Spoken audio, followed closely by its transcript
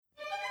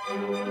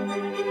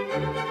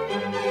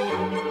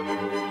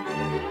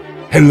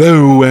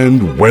Hello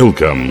and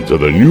welcome to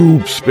the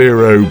Noob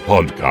Spearo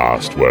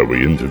podcast, where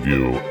we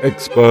interview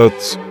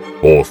experts,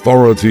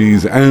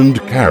 authorities and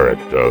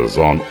characters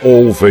on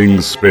all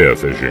things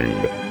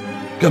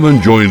spearfishing. Come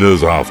and join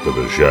us after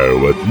the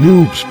show at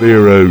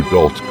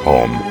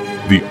noobspearo.com,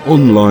 the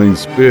online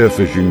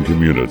spearfishing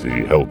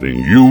community helping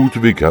you to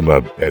become a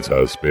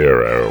better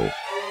Spearo.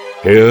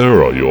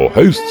 Here are your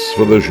hosts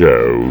for the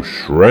show,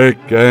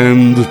 Shrek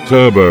and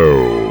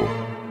Turbo.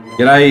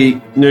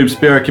 G'day, Noob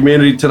Spearo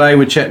community. Today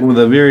we're chatting with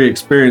a very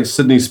experienced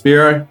Sydney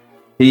Spearo.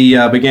 He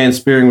began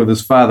spearing with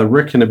his father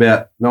Rick in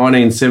about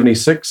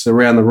 1976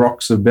 around the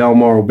rocks of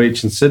Balmoral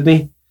Beach in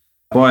Sydney.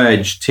 By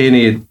age 10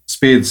 he had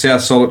speared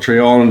South Solitary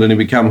Island and he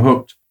became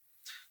hooked.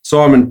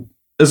 Simon,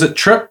 is it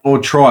trip or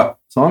tripe,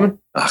 Simon?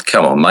 Oh,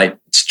 come on, mate.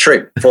 It's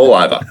trip. Fall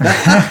over.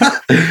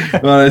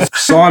 Well,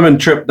 Simon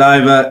tripped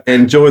over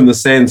and joined the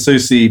Sans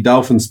Souci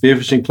Dolphin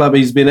Spearfishing Club.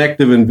 He's been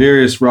active in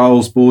various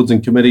roles, boards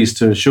and committees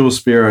to ensure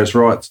Spearo's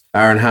rights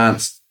are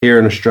enhanced here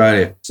in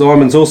Australia.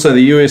 Simon's also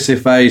the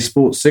USFA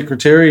Sports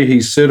Secretary.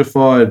 He's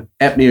certified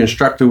apnea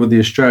instructor with the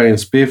Australian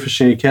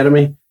Spearfishing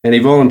Academy, and he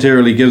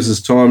voluntarily gives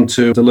his time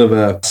to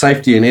deliver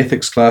safety and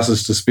ethics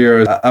classes to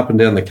Spearos up and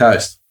down the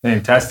coast.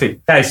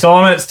 Fantastic. Hey,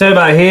 Simon, it's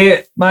Turbo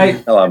here,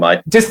 mate. Hello,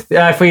 mate. Just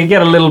if we could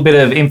get a little bit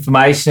of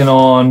information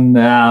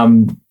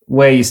on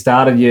where you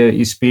started your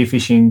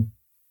spearfishing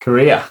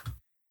career.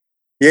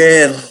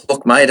 Yeah,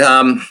 look, mate,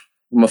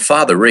 my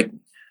father, Rick,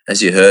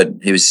 as you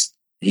heard,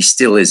 he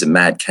still is a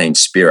mad keen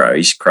Spearo.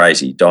 He's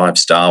crazy.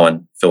 Dives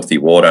Darwin, filthy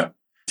water,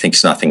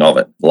 thinks nothing of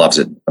it, loves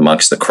it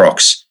amongst the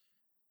crocs.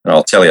 And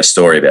I'll tell you a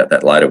story about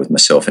that later with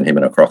myself and him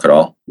and a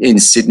crocodile. In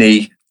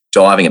Sydney,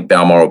 diving at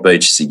Balmoral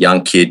Beach as a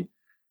young kid,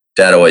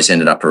 Dad always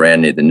ended up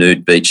around near the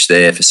nude beach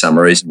there for some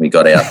reason. We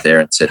got out there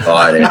and said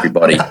hi to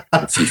everybody,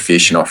 a few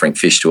fish and offering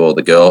fish to all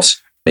the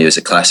girls. He was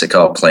a classic,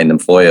 I'll clean them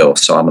for you, or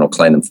Simon will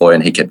clean them for you,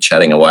 and he kept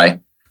chatting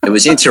away. It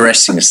was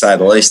interesting to say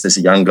the least as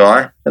a young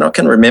guy. And I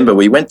can remember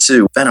we went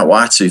to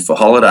Vanuatu for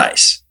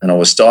holidays and I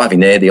was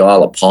diving there, the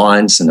Isle of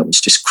Pines, and it was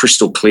just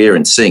crystal clear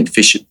and seeing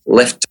fish had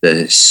left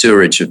the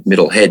sewerage of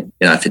Middle Head,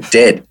 for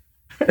dead.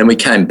 And we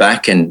came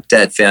back and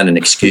Dad found an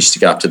excuse to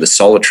go up to the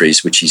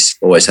Solitaries, which he's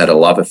always had a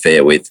love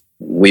affair with.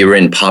 We were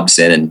in pubs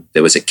then and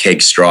there was a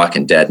keg strike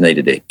and Dad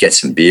needed to get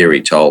some beer,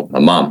 he told my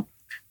mum.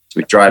 So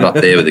we drove up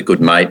there with a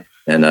good mate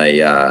and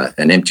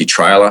an empty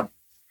trailer,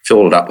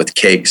 filled it up with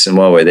kegs, and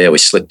while we were there we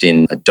slipped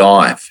in a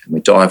dive. And we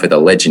dived with a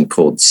legend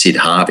called Sid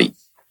Harvey.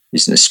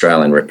 He's an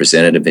Australian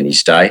representative in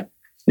his day and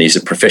he's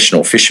a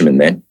professional fisherman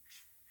then.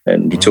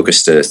 And he took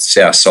us to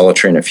South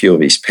Solitary and a few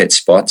of his pet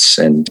spots.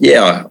 And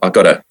I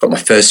got my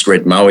first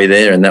red moe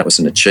there, and that was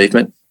an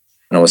achievement.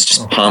 And I was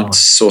just pumped.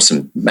 Saw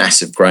some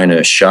massive grey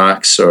nurse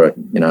sharks, saw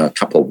a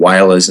couple of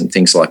whalers and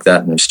things like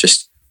that. And it was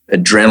just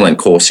adrenaline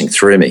coursing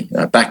through me.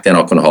 Back then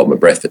I couldn't hold my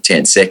breath for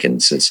 10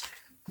 seconds. It's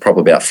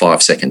probably about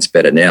 5 seconds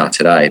better now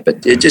today.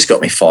 But it just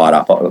got me fired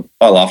up.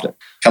 I loved it.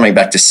 Coming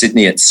back to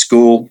Sydney at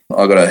school,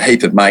 I got a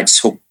heap of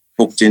mates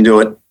hooked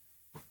into it.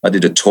 I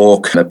did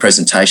a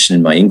presentation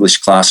in my English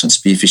class on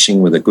spearfishing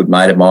with a good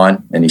mate of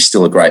mine, and he's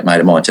still a great mate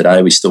of mine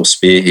today. We still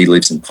spear. He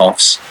lives in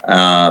Coffs,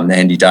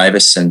 Andy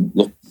Davis. And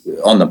look,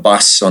 on the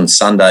bus on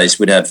Sundays,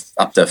 we'd have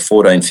up to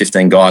 14,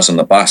 15 guys on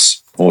the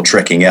bus all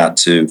trekking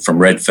out from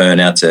Redfern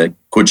out to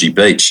Coogee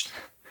Beach.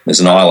 There's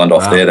an island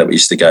off there that we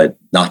used to go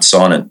nuts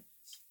on and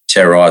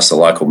terrorise the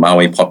local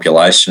moe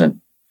population,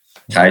 and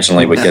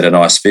occasionally we'd get a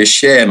nice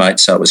fish. Yeah, mate,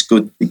 so it was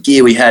good. The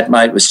gear we had,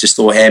 mate, was just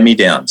all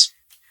hand-me-downs.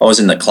 I was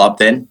in the club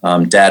then.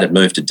 Dad had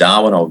moved to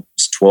Darwin. I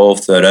was 12,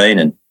 13.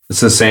 And it's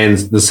the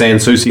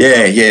Sans Souci.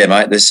 Yeah,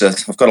 mate.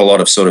 I've got a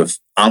lot of sort of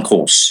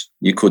uncles,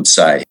 you could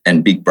say,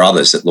 and big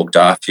brothers that looked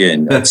after you,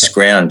 and I'd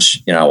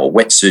scrounge, a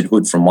wetsuit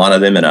hood from one of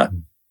them and a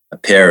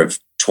pair of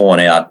torn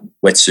out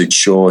wetsuit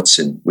shorts,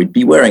 and we'd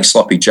be wearing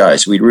sloppy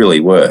joes. We really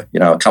were,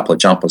 a couple of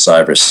jumpers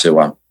over us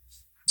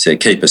to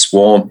keep us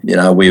warm.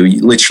 We were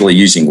literally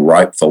using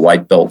rope for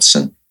weight belts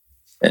and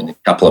a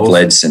couple of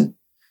leads, and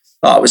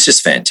it was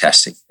just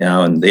fantastic,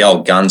 and the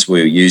old guns we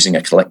were using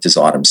are collector's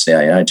items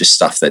now, just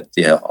stuff that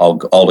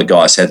older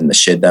guys had in the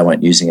shed they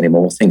weren't using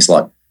anymore, things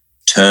like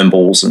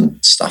Turnbulls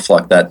and stuff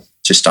like that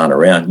just aren't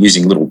around,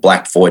 using little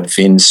black void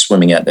fins,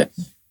 swimming out to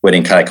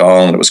Wedding Cake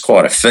Island. It was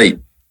quite a feat.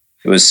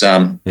 It was,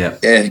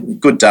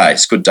 good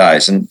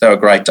days, and they were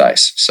great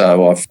days.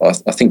 So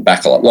I think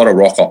back a lot of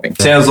rock hopping.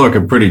 Sounds like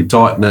a pretty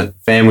tight-knit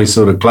family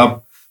sort of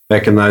club.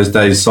 Back in those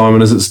days,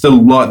 Simon, is it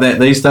still like that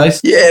these days?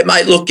 Yeah,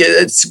 mate, look,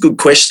 it's a good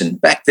question.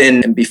 Back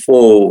then, and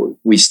before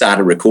we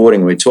started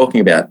recording, we were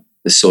talking about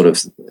the sort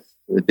of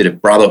a bit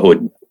of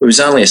brotherhood. It was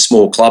only a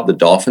small club, the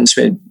Dolphins.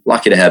 We're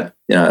lucky to have,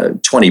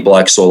 20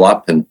 blokes all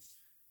up and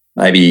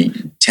maybe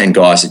 10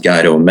 guys that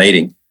go to a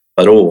meeting,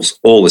 but all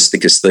as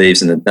thick as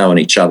thieves and had known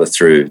each other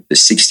through the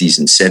 60s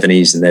and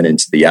 70s and then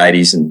into the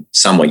 80s, and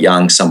some were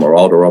young, some were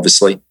older,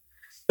 obviously.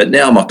 But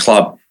now my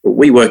club,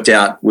 we worked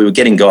out, we were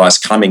getting guys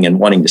coming and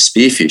wanting to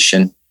spearfish,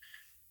 and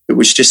it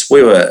was just,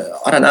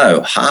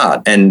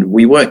 hard. And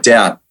we worked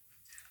out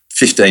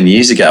 15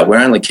 years ago, we're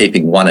only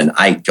keeping 1 in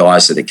 8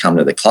 guys that had come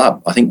to the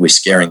club. I think we're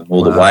scaring them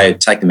all the way,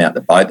 take them out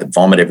the boat, they'd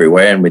vomit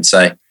everywhere, and we'd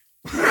say,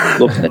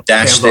 look, in the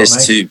dash,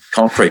 there's 2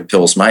 concrete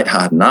pills, mate,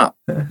 harden up.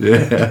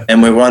 Yeah.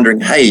 And we're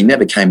wondering, hey, he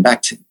never came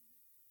back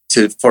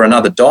for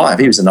another dive.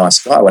 He was a nice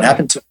guy. What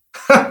happened to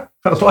him?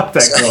 I like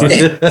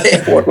that guy.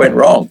 Yeah, what went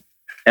wrong?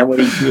 And we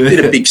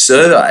did a big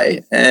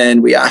survey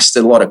and we asked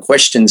a lot of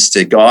questions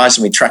to guys,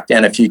 and we tracked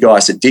down a few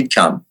guys that did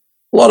come.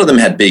 A lot of them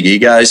had big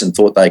egos and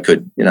thought they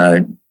could,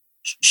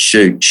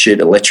 shoot, shit,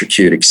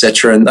 electrocute,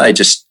 etc. And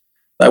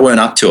they weren't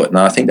up to it. And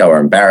I think they were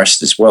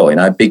embarrassed as well,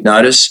 big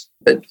notice.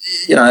 But,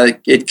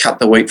 it cut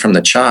the wheat from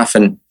the chaff,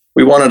 and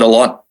we wanted a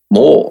lot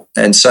more.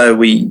 And so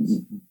we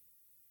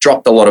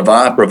dropped a lot of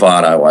our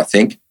bravado, I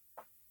think,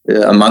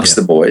 amongst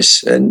the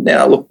boys. And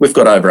now, look, we've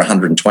got over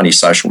 120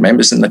 social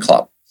members in the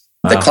club.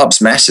 Wow. The club's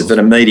massive. At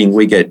a meeting,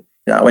 we get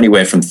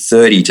anywhere from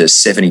 30 to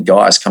 70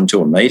 guys come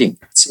to a meeting.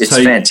 It's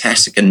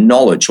fantastic, and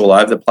knowledge all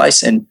over the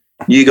place, and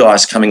new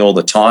guys coming all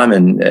the time,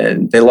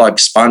 and they're like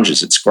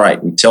sponges. It's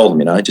great. We tell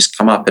them, just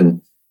come up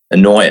and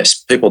annoy us.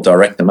 People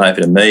direct them over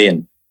to me,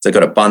 and if they've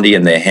got a Bundy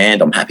in their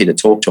hand, I'm happy to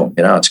talk to them.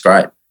 It's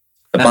great.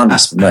 The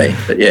Bundy's for me.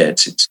 But, yeah,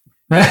 it's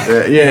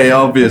yeah,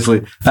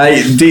 obviously.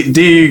 Hey,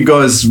 do you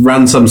guys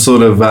run some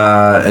sort of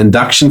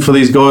induction for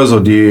these guys,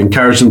 or do you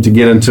encourage them to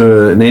get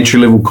into an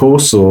entry-level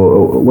course,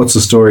 or what's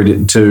the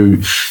story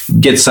to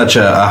get such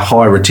a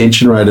high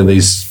retention rate of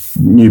these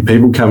new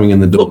people coming in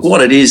the door? Look,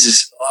 what it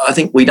is I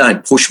think we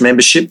don't push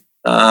membership.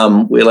 We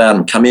allow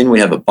them to come in. We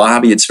have a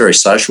barbie. It's very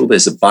social.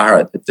 There's a bar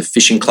at the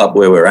fishing club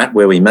where we're at,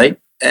 where we meet,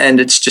 and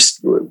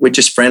we're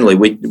just friendly.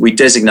 We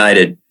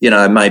designated,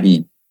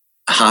 maybe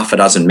half a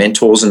dozen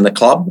mentors in the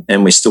club,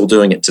 and we're still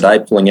doing it today,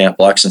 pulling out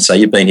blokes and say,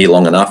 you've been here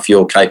long enough,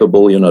 you're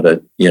capable, you're not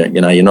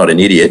you're not an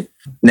idiot.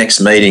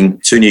 Next meeting,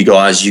 2 new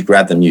guys, you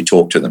grab them, you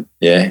talk to them.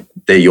 Yeah,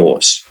 they're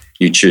yours.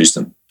 You choose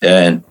them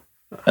and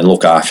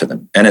look after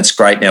them. And it's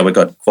great now. We've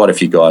got quite a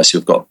few guys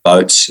who've got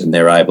boats, and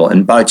they're able,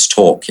 and boats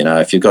talk.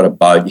 If you've got a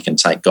boat, you can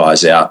take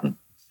guys out, and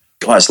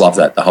guys love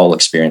that, the whole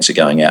experience of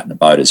going out in a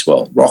boat as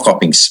well. Rock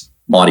hopping's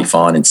mighty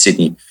fine in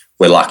Sydney.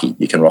 We're lucky.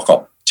 You can rock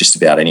hop just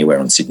about anywhere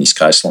on Sydney's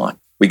coastline.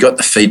 We got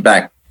the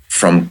feedback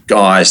from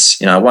guys.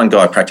 One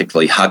guy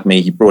practically hugged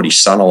me. He brought his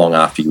son along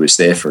after he was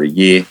there for a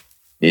year.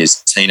 He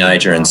was a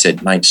teenager and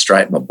said, mate,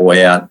 straighten my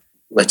boy out.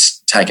 Let's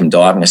take him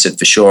diving. I said,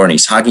 for sure. And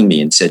he's hugging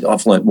me and said,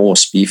 I've learnt more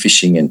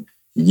spearfishing in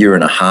a year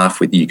and a half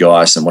with you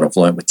guys than what I've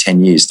learnt with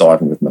 10 years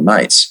diving with my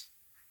mates.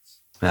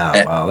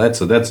 Wow,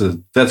 that's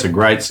a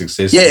great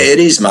success. Yeah, it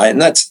is, mate,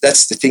 and that's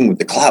the thing with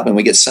the club, and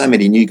we get so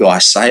many new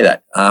guys say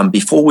that.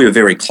 Before we were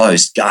very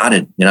closed,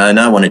 guarded.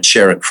 No one would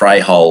share a cray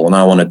hole, or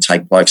no one would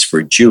take blokes for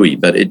a Dewey,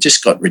 but it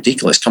just got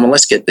ridiculous. Come on,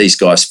 let's get these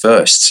guys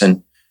firsts.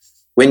 And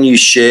when you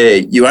share,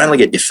 you only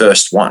get your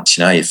first once.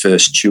 Your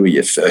first Dewey,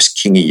 your first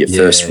Kingy, your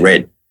first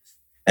Red,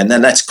 and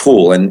then that's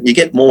cool. And you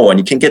get more, and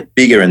you can get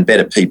bigger and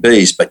better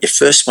PBs, but your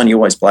first one you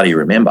always bloody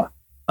remember.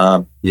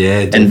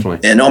 Yeah, definitely.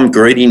 And I'm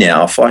greedy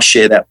now. If I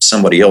share that with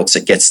somebody else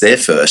that gets there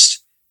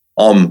first,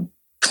 I'm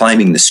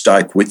claiming the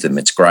stoke with them.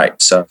 It's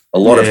great. So a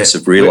lot of us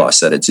have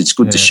realised that it's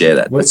good to share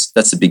that.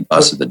 That's the big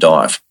buzz of the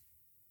dive.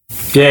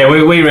 Yeah,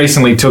 we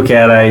recently took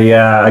out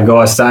a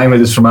guy staying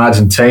with us from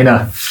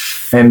Argentina,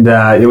 and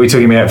we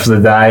took him out for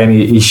the day, and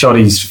he shot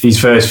his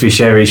first fish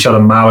ever. He shot a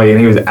moe, and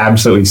he was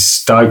absolutely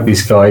stoked,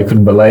 this guy. He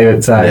couldn't believe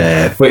it. So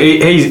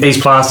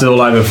he's plastered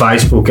all over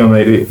Facebook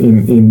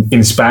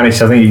in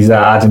Spanish. I think he's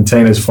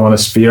Argentina's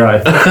finest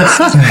Spiro.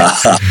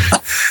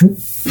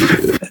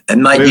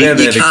 And mate,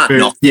 you can't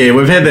knock. Yeah,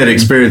 we've had that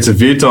experience a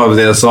few times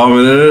now,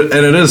 Simon, and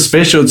it is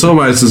special. It's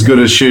almost as good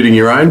as shooting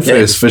your own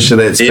first fish of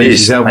that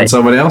species, helping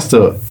someone else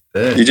do it.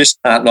 Yeah. You just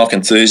can't knock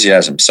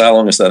enthusiasm. So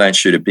long as they don't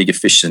shoot a bigger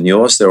fish than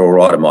yours, they're all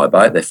right on my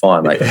boat. They're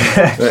fine, mate.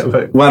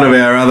 One of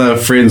our other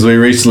friends, we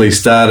recently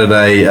started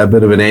a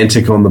bit of an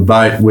antic on the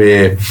boat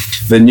where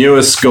the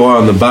newest guy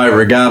on the boat,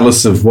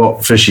 regardless of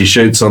what fish he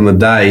shoots on the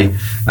day,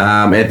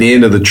 at the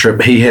end of the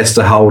trip, he has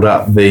to hold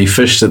up the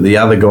fish that the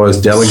other guys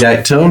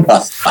delegate to him.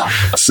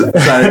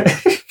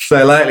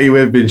 So lately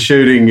we've been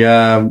shooting,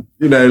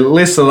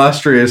 less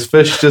illustrious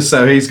fish just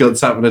so he's got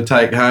something to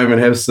take home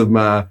and have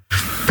some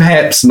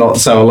perhaps not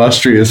so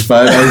illustrious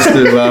photos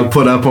to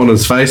put up on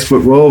his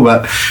Facebook wall.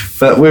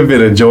 But we've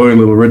been enjoying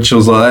little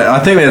rituals like that.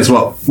 I think that's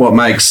what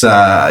makes,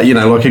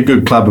 like a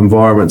good club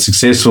environment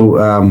successful,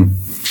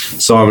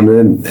 Simon.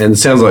 And it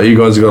sounds like you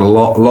guys have got a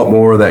lot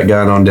more of that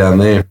going on down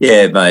there.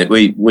 Yeah, mate.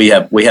 We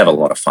have a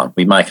lot of fun.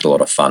 We make it a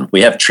lot of fun.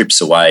 We have trips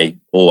away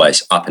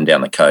always up and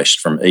down the coast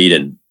from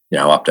Eden,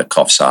 up to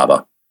Coffs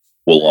Harbour,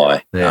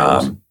 Woolleye,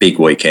 big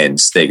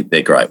weekends.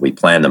 They're great. We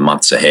plan them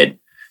months ahead,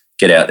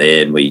 get out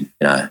there, and we,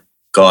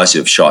 guys who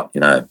have shot,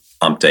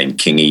 umpteen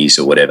kingies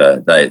or whatever,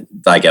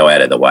 they go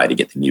out of the way to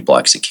get the new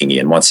blokes a kingy,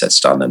 and once that's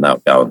done, then they'll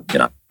go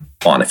and,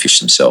 find a fish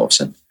themselves.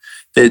 And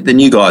the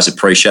new guys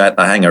appreciate it.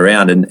 They hang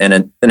around, and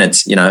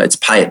it's, it's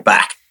pay it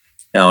back.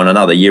 Now, in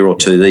another year or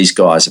two, these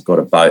guys have got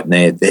a boat and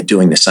they're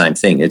doing the same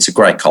thing. It's a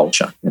great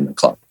culture in the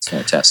club. It's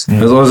fantastic.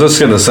 I was just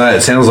going to say,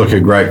 it sounds like a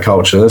great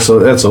culture. That's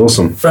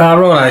awesome.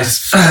 Right,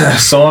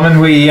 Simon,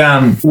 we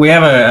have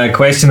a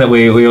question that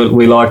we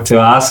like to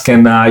ask,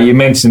 and you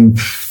mentioned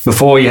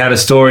before you had a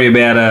story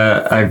about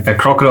a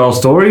crocodile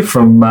story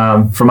from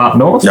up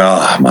north.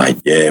 Oh,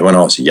 mate, yeah. When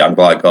I was a young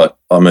bloke,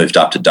 I moved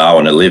up to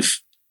Darwin to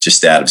live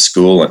just out of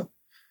school and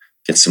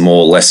get some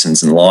more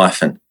lessons in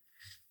life. And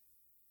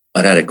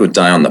I'd had a good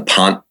day on the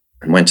punt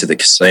and went to the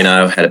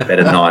casino, had a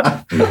better night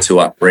in the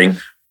 2-up ring,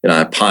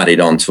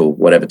 partied on till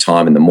whatever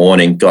time in the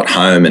morning, got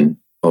home, and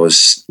I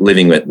was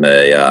living at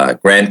my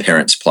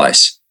grandparents'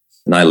 place,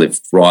 and they live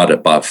right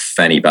above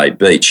Fanny Bay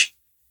Beach.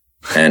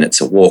 And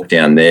it's a walk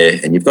down there,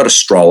 and you've got to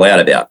stroll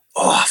out about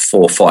 400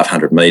 or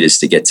 500 metres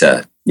to get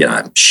to,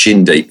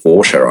 shin deep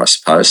water, I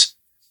suppose.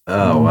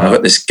 Oh, wow. I've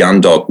got this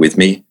gun dog with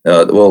me.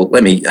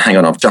 Hang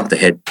on, I've jumped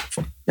ahead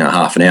for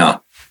half an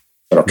hour,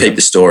 but I'll keep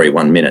the story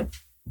 1 minute.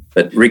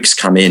 But Rick's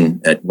come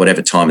in at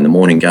whatever time in the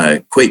morning, go,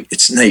 quick,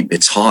 it's neap,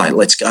 it's high,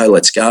 let's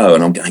go.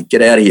 And I'm going,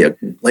 get out of here,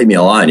 leave me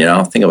alone.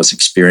 I think I was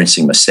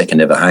experiencing my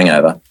second ever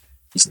hangover.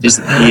 He's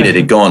disappeared, it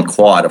had gone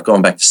quiet. I've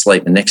gone back to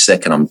sleep. The next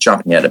second, I'm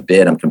jumping out of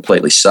bed, I'm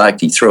completely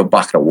soaked. He threw a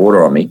bucket of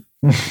water on me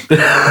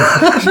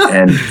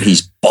and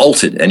he's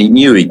bolted, and he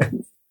knew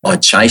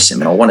I'd chase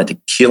him and I wanted to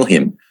kill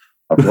him.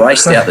 I've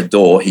raced out the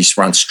door. He's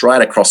run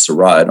straight across the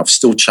road. I've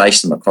still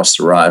chased him across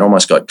the road,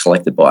 almost got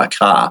collected by a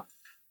car.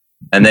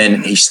 And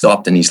then he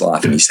stopped and he's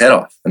laughing his head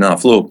off. And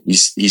I've looked,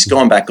 he's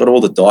gone back, got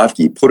all the dive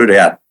gear, put it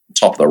out on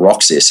top of the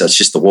rocks there. So it's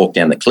just a walk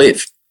down the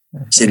cliff. He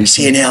said, he's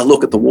here now.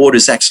 Look, at the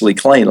water's actually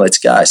clean. Let's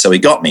go. So he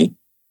got me.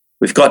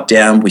 We've got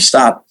down. We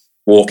start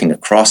walking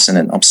across,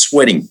 and I'm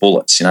sweating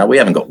bullets. We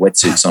haven't got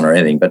wetsuits on or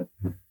anything, but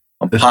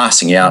I'm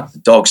passing out. The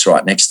dog's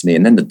right next to me,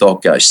 and then the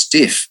dog goes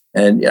stiff.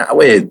 And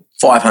we're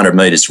 500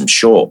 metres from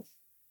shore.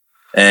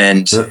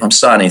 And I'm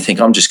starting to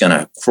think I'm just going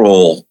to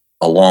crawl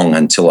along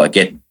until I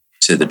get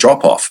to the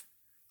drop-off.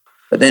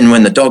 But then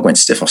when the dog went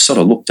stiff, I sort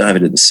of looked over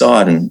to the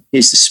side, and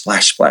here's the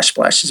splash, splash,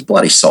 splash. It's a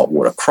bloody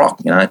saltwater croc,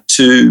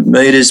 2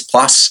 metres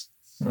plus,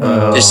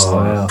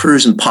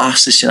 cruising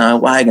past us,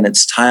 wagging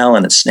its tail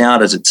and its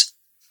snout as it's,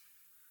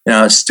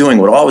 it's doing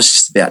what I was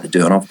just about to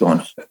do. And I've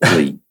gone,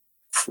 holy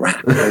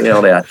crap. I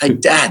yelled out, hey,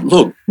 Dad,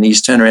 look. And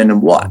he's turned around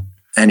and what?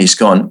 And he's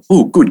gone,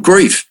 oh, good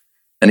grief.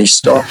 And he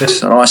stopped,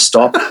 and I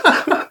stopped,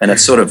 and it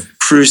sort of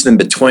cruised in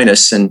between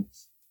us and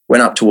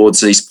went up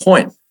towards East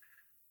Point.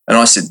 And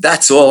I said,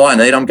 that's all I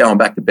need. I'm going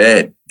back to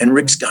bed. And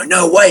Rick's going,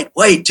 no,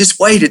 wait, just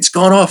wait. It's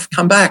gone off.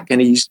 Come back.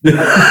 And he's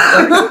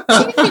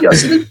I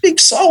said, big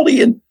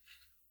salty. And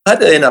I had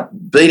to end up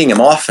beating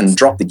him off and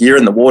drop the gear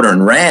in the water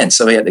and ran.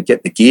 So he had to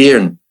get the gear.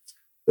 And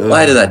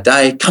later that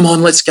day, come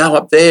on, let's go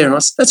up there. And I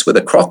said, that's where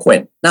the croc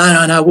went.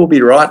 No, we'll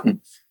be right.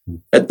 And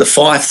at the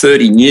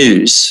 5:30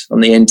 news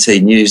on the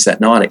NT News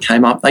that night, it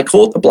came up. They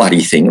caught the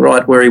bloody thing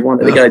right where he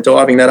wanted to go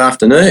diving that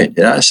afternoon.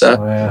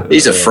 So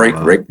he's a freak,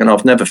 Rick, and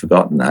I've never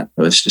forgotten that.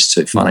 It was just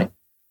too funny.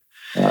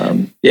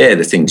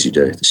 The things you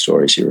do, the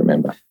stories you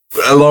remember.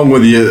 Along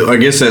with you, I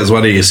guess that was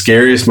one of your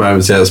scariest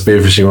moments out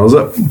spearfishing, was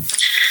it?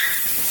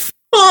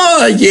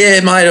 Oh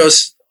yeah, mate.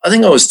 I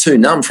think I was too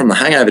numb from the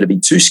hangover to be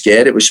too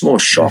scared. It was more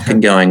shock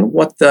and going,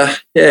 what the?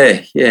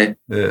 Yeah.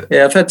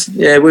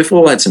 We've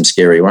all had some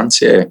scary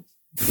ones. Yeah.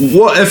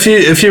 What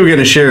if you were going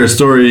to share a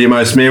story of your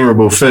most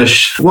memorable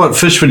fish? What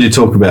fish would you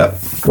talk about?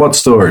 What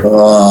story?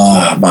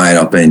 Oh, mate,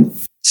 I've been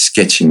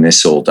sketching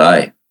this all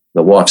day.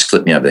 The wife's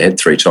clipped me over the head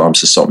 3 times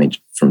to stop me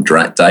from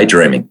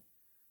daydreaming.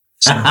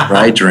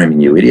 Daydreaming,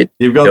 you idiot.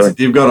 You've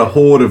got a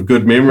hoard of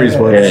good memories.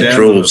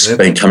 Drool's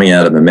been coming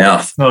out of my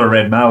mouth. Not a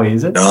red moe,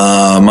 is it?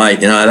 Oh, mate,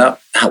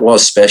 that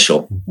was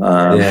special.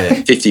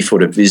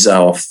 50-foot of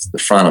Viso off the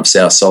front of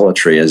South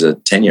Solitary as a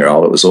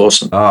 10-year-old. It was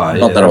awesome.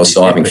 Not that I was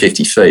diving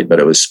 50 feet, but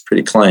it was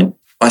pretty clean.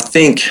 I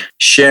think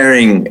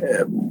sharing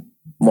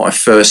my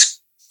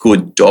first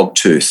good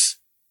dogtooth.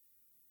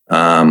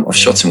 I've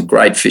shot some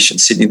great fish in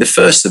Sydney, the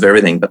first of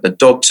everything, but the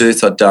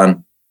dogtooth I'd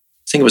done,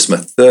 I think it was my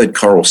 3rd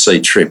Coral Sea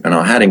trip, and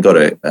I hadn't got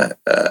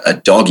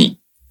a doggy.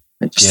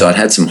 I'd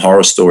had some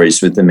horror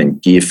stories with them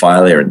and gear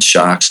failure and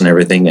sharks and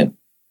everything. And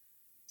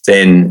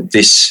then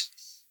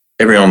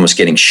everyone was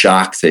getting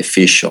sharked their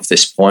fish off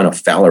this point,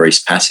 off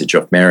Valerie's Passage,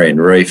 off Marion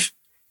Reef.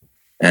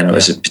 And it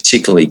was a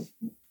particularly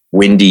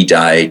windy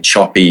day,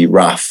 choppy,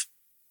 rough.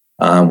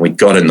 We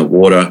got in the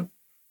water.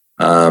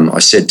 I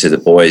said to the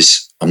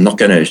boys, I'm not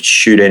going to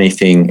shoot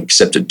anything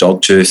except a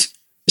dogtooth.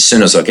 As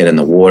soon as I get in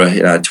the water,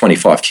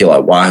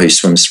 25-kilo wahoo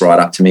swims right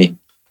up to me.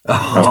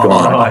 I've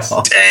gone, nice.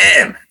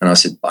 Damn. And I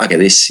said, bugger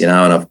this, and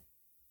I'd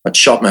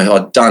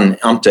done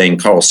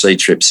umpteen Coral Sea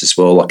trips as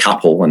well, a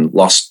couple, and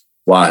lost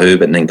wahoo,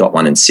 but then got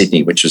one in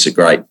Sydney, which was a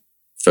great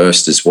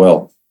first as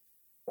well.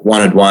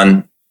 Wanted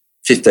one.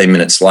 15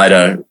 minutes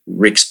later,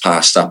 Rick's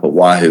passed up a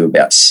wahoo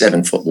about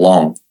 7 foot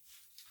long.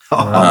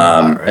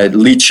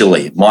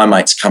 Literally, my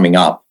mate's coming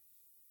up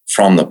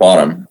from the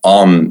bottom.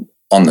 I'm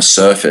on the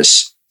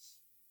surface.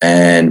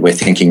 And we're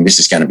thinking this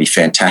is going to be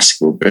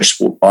fantastic. We're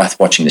just both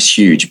watching this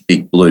huge,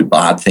 big blue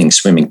barred thing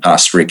swimming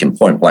past Rick in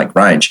point blank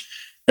range.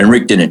 And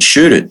Rick didn't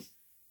shoot it.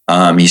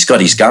 He's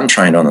got his gun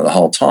trained on it the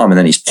whole time, and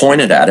then he's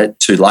pointed at it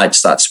too late to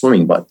start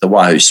swimming, but the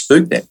wahoo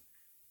spooked them.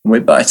 And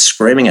we're both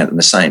screaming at them at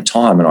the same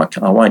time, and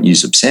I won't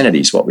use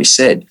obscenities, what we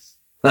said.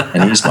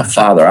 And he's my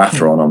father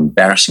after all, and I'm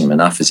embarrassing him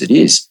enough as it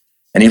is.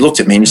 And he looked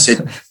at me and he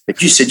said,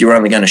 but you said you were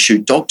only going to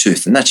shoot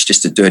dogtooth, and that's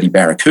just a dirty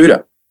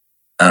barracuda.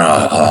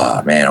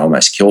 And man, I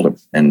almost killed him.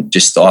 And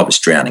I was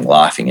drowning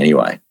laughing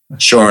anyway.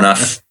 Sure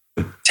enough,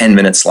 10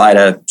 minutes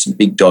later, some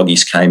big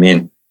doggies came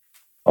in.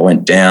 I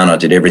went down, I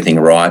did everything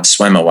right,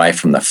 swam away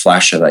from the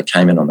flasher. They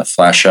came in on the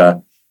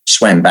flasher,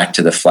 swam back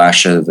to the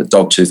flasher. The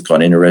dogtooth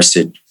got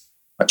interested.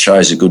 I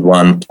chose a good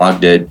one,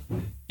 plugged it.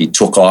 He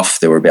took off.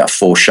 There were about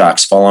 4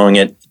 sharks following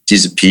it.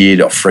 Disappeared.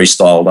 I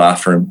freestyled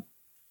after him.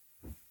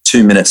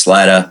 2 minutes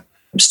later,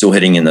 I'm still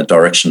heading in the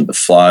direction of the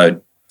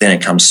flow. Then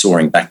it comes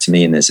soaring back to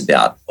me, and there's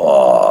about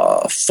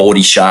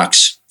 40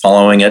 sharks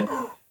following it.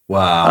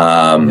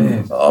 Wow.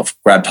 I've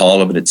grabbed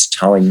hold of it. It's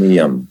towing me.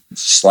 I'm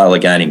slowly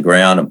gaining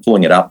ground. I'm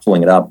pulling it up.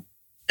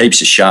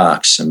 Heaps of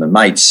sharks. And my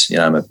mates,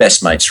 my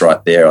best mates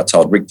right there, I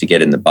told Rick to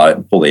get in the boat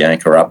and pull the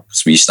anchor up,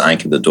 because we used to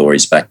anchor the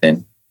dories back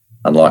then.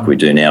 Unlike we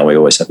do now, we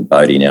always have a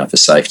boatie now for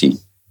safety.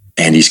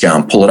 And he's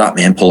going, pull it up,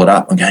 man, pull it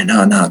up. I'm going,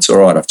 no, it's all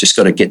right. I've just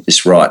got to get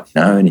this right,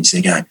 And he's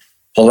there going,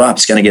 pull it up,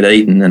 it's going to get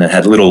eaten. And it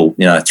had little,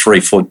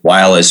 3-foot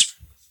whalers,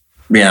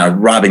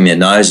 rubbing their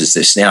noses,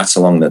 their snouts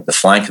along the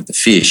flank of the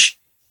fish.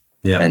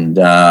 Yeah. And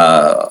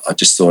I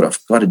just thought,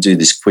 I've got to do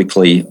this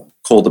quickly.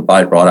 Called the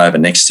boat right over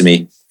next to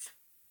me.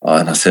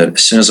 And I thought,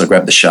 as soon as I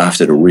grab the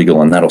shaft, it'll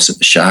wriggle and that'll set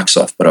the sharks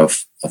off. But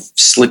I've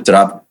slipped it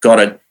up, got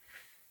it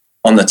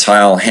on the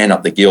tail, hand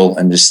up the gill,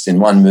 and just in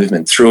one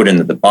movement threw it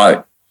into the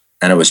boat.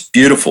 And it was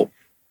beautiful.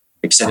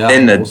 Except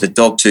then the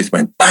dogtooth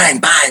went bang,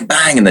 bang,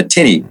 bang in the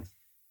tinny.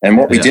 And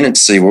what we didn't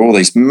see were all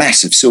these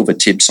massive silver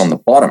tips on the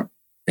bottom,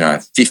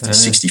 50,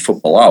 60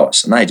 foot below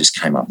us. And they just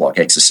came up like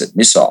Exocet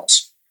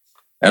missiles.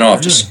 And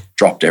I've just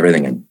dropped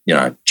everything and,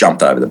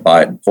 jumped over the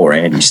boat. And poor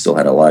Andy still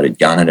had a loaded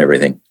gun and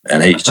everything.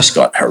 And he just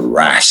got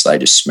harassed. They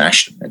just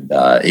smashed him. And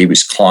he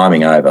was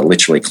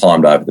literally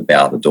climbed over the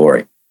bow of the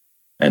dory.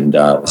 And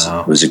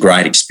it was a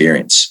great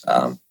experience.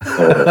 And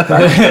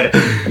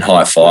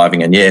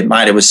high-fiving. And, yeah,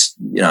 mate, it was,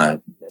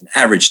 an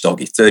average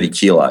doggy, 30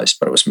 kilos,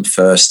 but it was my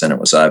first and it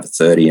was over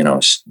 30 and I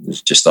was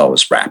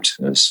wrapped.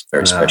 It was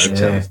very special.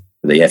 Yeah.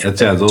 For the effort,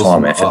 the time,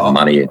 awesome. effort, the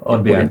money.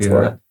 I'd be happy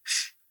with that.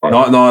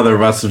 Neither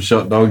of us have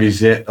shot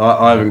doggies yet.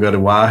 I haven't got a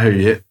wahoo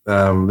yet.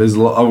 I've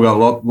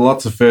got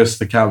lots of firsts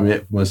to come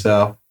yet for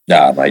myself.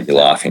 Nah, mate, you're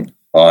laughing.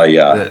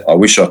 I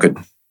wish I could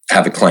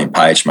have a clean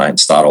page, mate, and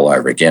start all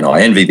over again.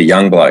 I envy the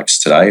young blokes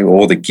today,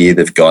 all the gear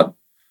they've got,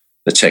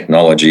 the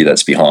technology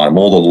that's behind them,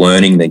 all the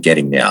learning they're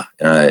getting now.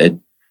 It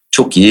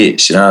took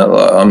years.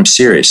 I'm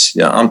serious.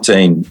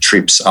 Umpteen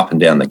trips up and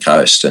down the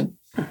coast and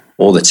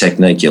all the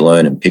technique you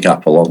learn and pick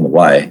up along the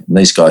way. And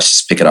these guys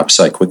just pick it up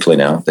so quickly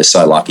now. They're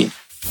so lucky.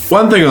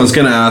 One thing I was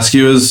going to ask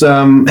you is,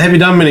 have you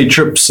done many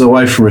trips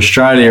away from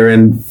Australia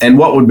and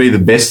what would be the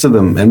best of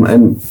them?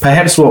 And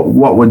perhaps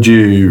what would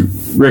you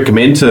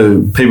recommend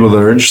to people that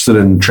are interested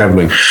in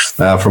travelling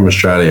from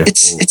Australia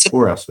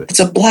or elsewhere? It's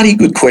a bloody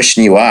good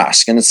question you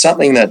ask, and it's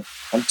something that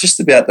I'm just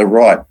about to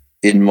write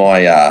in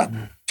my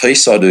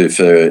piece I do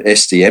for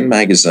SDM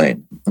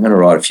magazine. I'm going to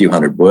write a few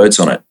hundred words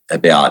on it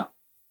about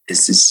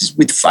this is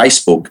with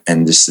Facebook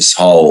and this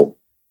whole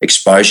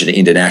exposure to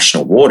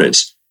international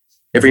waters.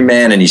 Every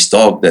man and his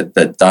dog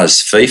that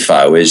does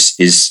FIFO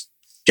is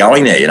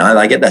going there.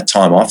 They get that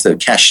time off. They're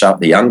cashed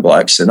up, the young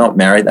blokes. They're not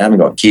married. They haven't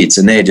got kids,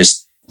 and they're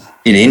just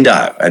in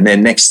Indo. And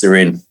then next they're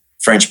in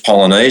French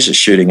Polynesia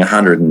shooting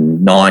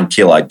 109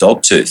 kilo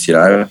dogtooth.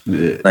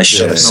 They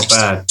shot a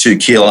 62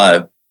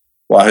 kilo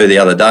wahoo the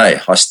other day.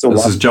 I still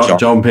love This is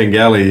John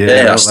Pengelly.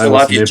 Yeah, I still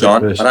love you,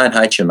 John. I don't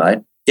hate you, mate.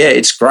 Yeah,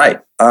 it's great.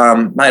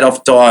 Mate,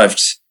 I've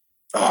dived,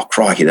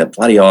 crikey, that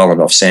bloody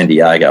island off San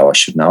Diego. I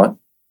should know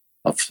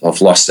it.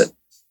 I've lost it.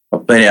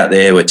 I've been out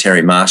there where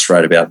Terry Marsh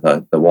wrote about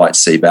the white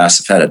sea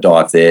bass. I've had a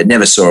dive there.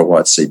 Never saw a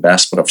white sea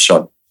bass, but I've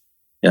shot,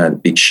 the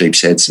big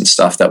sheep's heads and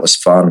stuff. That was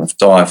fun. I've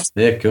dived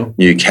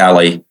New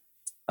Cali.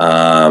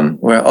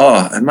 And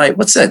mate,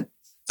 what's that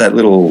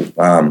little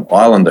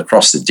island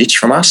across the ditch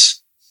from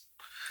us?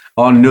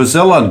 On New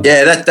Zealand.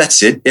 Yeah,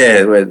 that's it.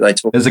 Yeah, where they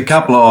talk. There's a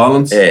couple of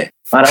islands. Yeah.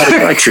 Mate, I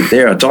had a great trip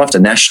there. I dived to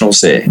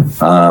nationals there.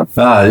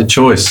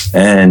 Choice.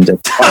 And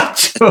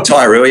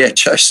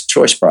Tairua,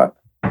 choice, bro.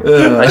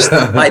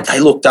 Mate, they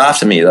looked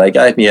after me. They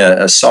gave me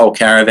a soul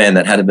caravan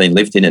that hadn't been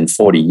lived in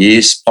 40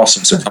 years.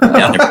 Possums were coming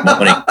down every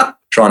morning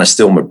trying to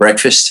steal my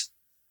breakfast.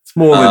 It's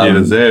more than you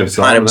deserve.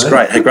 Mate, it was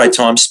great. Had a great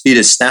time. Speared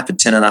a snapper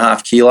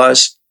 10.5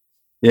 kilos.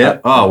 Yeah.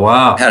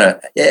 Wow.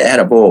 Had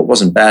a ball. It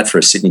wasn't bad for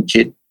a Sydney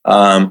kid.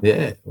 Awesome.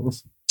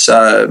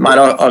 So, mate,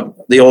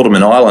 the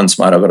Alderman Islands,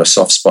 mate, I've got a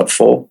soft spot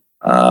for.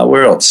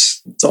 Where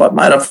else?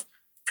 Mate, I've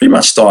pretty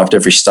much dived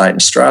every state in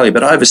Australia,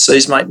 but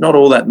overseas, mate, not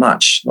all that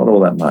much. But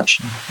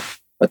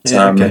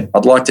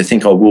I'd like to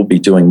think I will be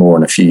doing more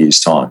in a few years'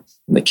 time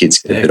when the kids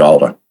get a bit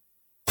older.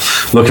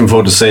 Looking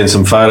forward to seeing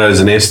some photos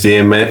in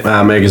SDM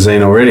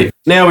magazine already.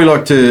 Now we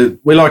like to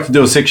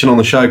do a section on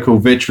the show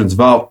called Veterans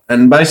Vault,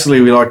 and basically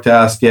we like to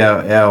ask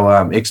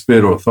our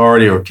expert or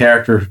authority or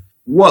character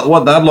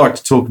what they'd like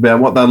to talk about,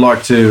 what they'd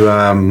like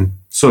to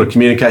sort of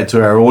communicate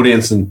to our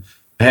audience, and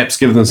perhaps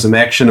give them some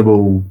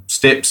actionable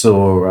steps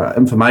or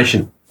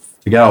information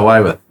to go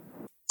away with.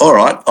 All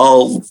right,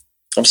 I'll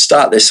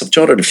start this. I've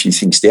jotted a few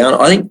things down.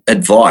 I think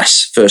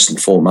advice first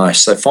and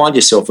foremost. So find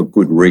yourself a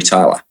good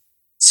retailer.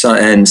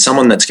 And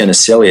someone that's going to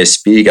sell you a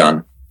spear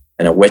gun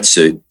and a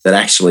wetsuit that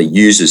actually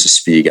uses a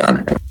spear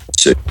gun.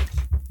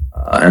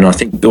 And I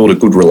think build a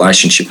good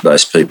relationship with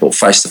those people.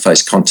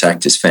 Face-to-face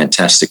contact is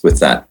fantastic with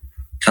that.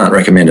 Can't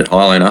recommend it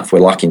highly enough. We're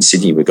lucky in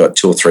Sydney. We've got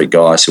 2 or 3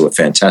 guys who are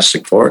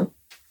fantastic for it.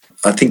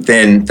 I think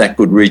then that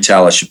good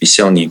retailer should be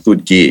selling you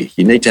good gear.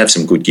 You need to have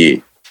some good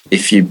gear.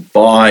 If you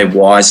buy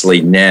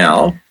wisely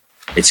now,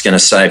 it's going to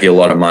save you a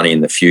lot of money in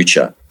the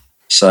future.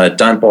 So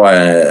don't buy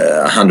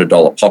a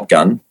 $100 pop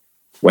gun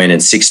when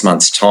in 6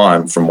 months'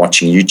 time from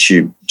watching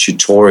YouTube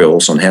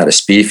tutorials on how to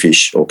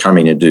spearfish or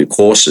coming to do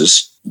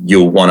courses,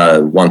 you'll want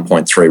a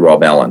 1.3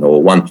 Rob Allen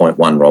or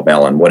 1.1 Rob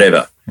Allen,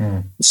 whatever.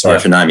 Sorry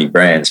for naming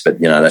brands, but,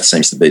 that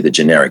seems to be the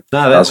generic.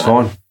 No, that's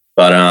fine.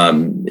 But,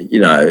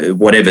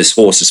 whatever's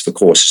horses for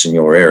courses in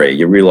your area,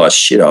 you realise,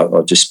 shit,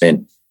 I've just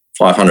spent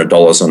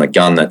 $500 on a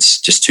gun that's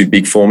just too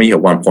big for me. A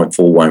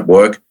 1.4 won't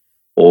work.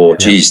 Or,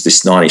 geez,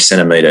 this 90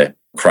 centimetre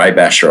Cray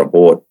Basher I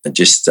bought, I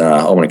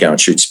want to go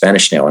and shoot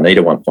Spanish now. I need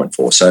a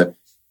 1.4. So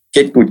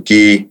get good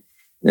gear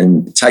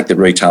and take the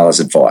retailer's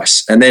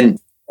advice. And then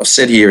I've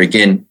said here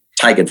again,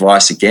 take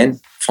advice again,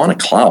 find a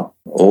club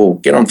or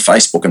get on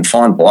Facebook and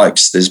find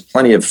blokes. There's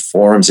plenty of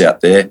forums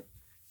out there.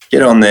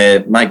 Get on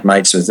there, make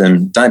mates with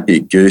them. Don't be a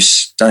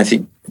goose. Don't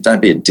be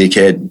a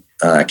dickhead.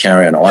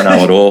 Carry on, I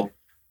know it all.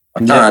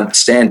 I can't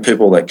stand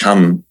people that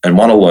come and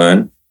want to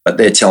learn, but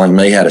they're telling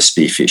me how to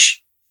spearfish.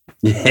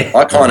 Yeah.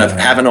 I kind of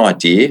have an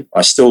idea.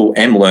 I still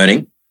am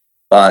learning,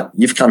 but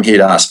you've come here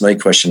to ask me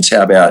questions.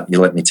 How about you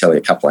let me tell you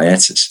a couple of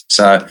answers?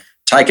 So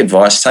take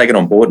advice, take it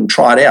on board and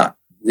try it out.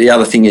 The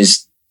other thing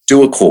is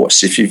do a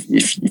course. If you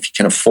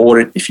can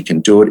afford it, if you can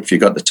do it, if you've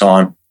got the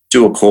time,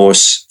 do a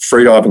course,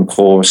 freediving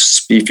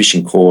course,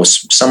 spearfishing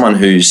course, someone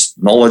who's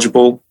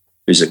knowledgeable,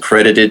 who's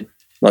accredited,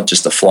 not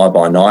just a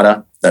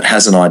fly-by-nighter, that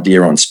has an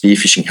idea on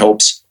spearfishing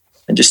helps,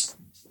 and just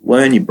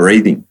learn your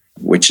breathing,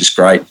 which is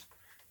great.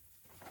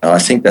 I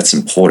think that's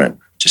important.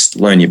 Just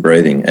learn your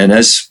breathing. And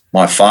as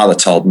my father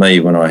told me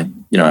when I,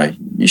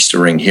 used to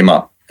ring him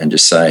up and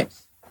just say,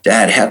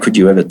 Dad, how could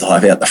you ever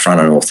dive out the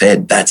front of North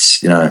Head?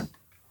 That's, a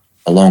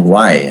long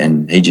way.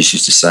 And he just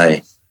used to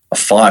say a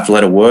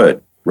 5-letter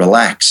word,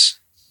 relax.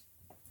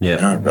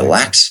 Yeah.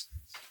 Relax.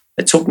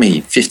 It took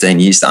me 15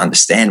 years to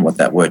understand what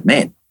that word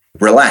meant.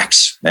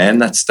 Relax, man.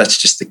 That's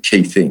just the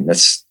key thing.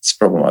 That's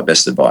probably my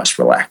best advice.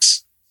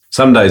 Relax.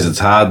 Some days it's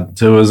hard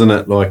too, isn't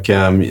it? Like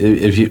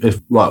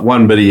if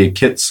one bit of your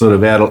kit's sort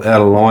of out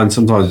of line,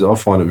 sometimes I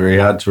find it very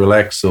hard to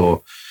relax.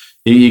 Or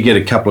you get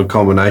a couple of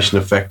combination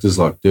of factors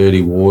like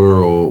dirty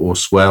water or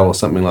swell or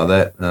something like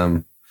that.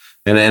 And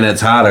it's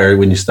harder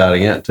when you're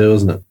starting out too,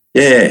 isn't it?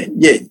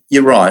 Yeah,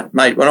 you're right,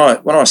 mate. When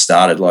I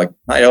started,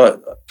 I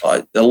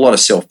had a lot of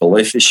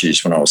self-belief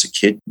issues when I was a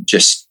kid,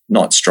 just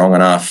not strong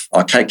enough.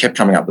 I kept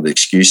coming up with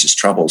excuses,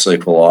 troubles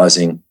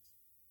equalising,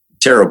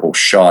 terrible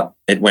shot.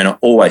 It went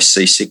always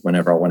seasick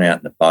whenever I went out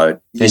in the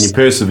boat. And you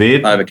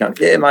persevered? Overcome.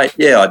 Yeah, mate.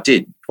 Yeah, I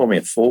did. Call me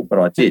a fool, but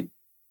I did.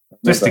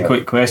 Just a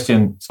quick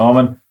question,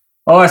 Simon.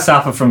 I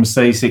suffer from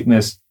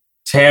seasickness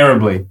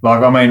terribly,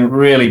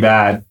 really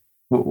bad.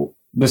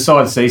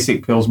 Besides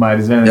seasick pills, mate,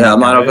 is there anything? Yeah,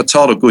 mate, I got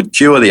told a good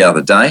cure the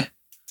other day,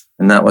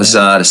 and that was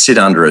to sit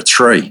under a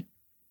tree.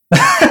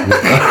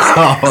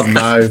 Oh,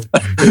 no.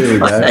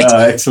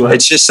 Excellent.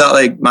 It's just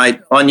something,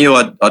 mate, I knew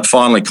I'd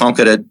finally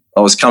conquered it.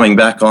 I was coming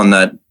back on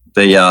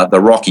the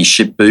rocky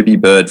ship Booby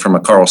Bird from a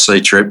Coral Sea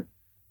trip.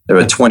 There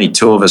were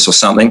 22 of us or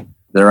something.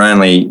 There were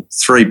only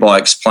 3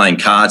 blokes playing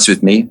cards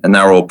with me, and they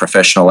were all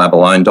professional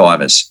abalone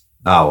divers.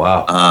 Oh,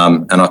 wow.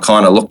 And I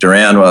kind of looked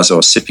around as I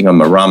was sipping on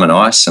my rum and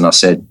ice, and I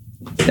said,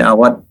 you know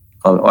what?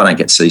 I don't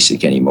get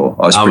seasick anymore.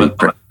 I was pretty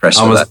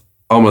impressed with that.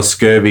 I'm a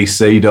scurvy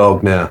sea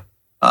dog now.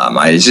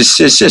 Mate, it's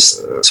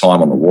just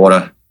time on the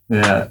water.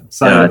 Yeah.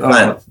 So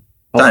I'll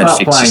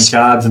start playing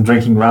cards and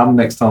drinking rum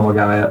next time I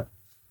go out.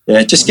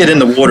 Yeah, just get in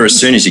the water as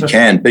soon as you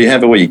can. You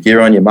have all your gear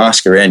on, your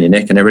mask around your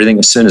neck and everything.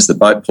 As soon as the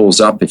boat pulls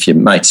up, if your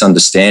mate's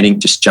understanding,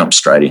 just jump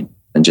straight in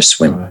and just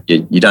swim. Right.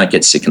 You don't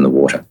get sick in the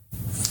water.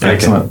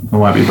 Excellent. I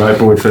won't be boat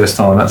boy first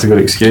time. That's a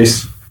good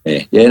excuse.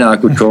 Yeah, no,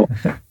 good call.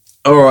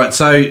 All right,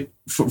 so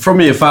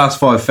from your Fast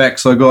 5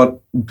 facts, I got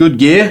good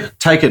gear,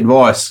 take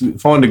advice,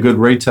 find a good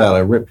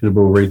retailer,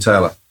 reputable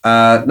retailer.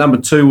 Number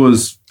 2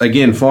 was,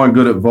 again, find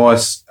good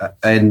advice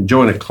and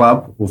join a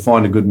club or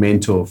find a good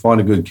mentor, find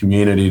a good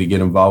community to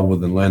get involved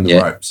with and learn the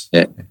ropes.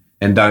 Yeah.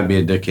 And don't be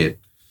a dickhead.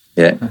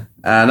 Yeah.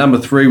 Number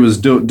 3 was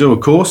do a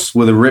course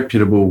with a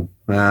reputable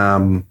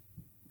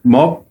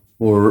mob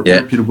or a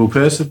reputable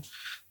person.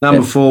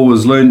 Number 4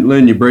 was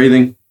learn your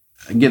breathing,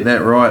 get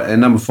that right.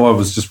 And number 5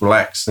 was just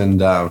relax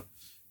and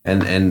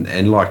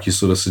And like you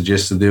sort of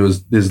suggested,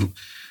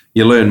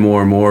 you learn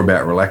more and more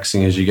about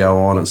relaxing as you go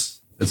on.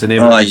 It's an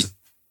evidence.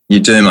 You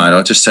do, mate.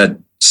 I just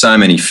had so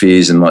many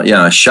fears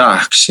and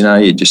sharks,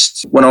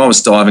 when I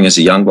was diving as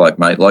a young bloke,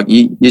 mate, like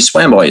you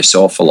swam by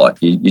yourself for like,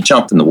 you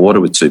jumped in the water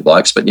with two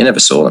blokes, but you never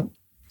saw them.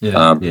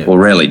 Or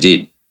rarely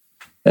did.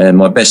 And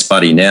my best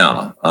buddy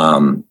now,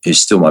 who's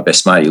still my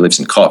best mate, he lives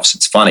in Coffs.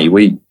 It's funny,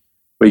 we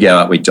go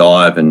out, we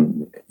dive,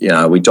 and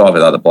we dive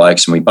with other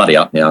blokes, and we buddy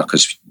up now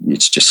because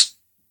it's just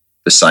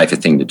the safer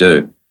thing to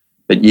do.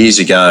 But years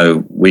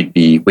ago,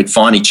 we'd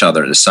find each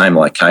other at the same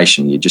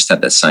location. You just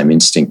had that same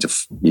instinct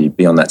you'd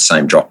be on that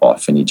same drop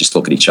off, and you just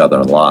look at each other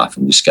and laugh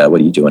and just go,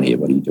 "What are you doing here?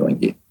 What are you doing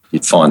here?"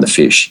 You'd find the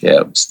fish.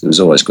 Yeah, it was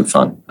always good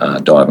fun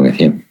diving with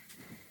him.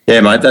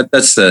 Yeah, mate,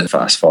 that's the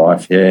fast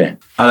five. Yeah,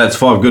 that's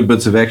 5 good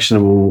bits of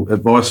actionable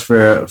advice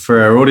for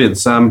our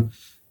audience.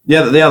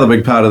 The other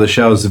big part of the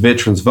show is the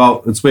Veterans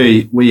Vault. It's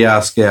where we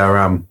ask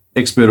our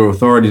expert or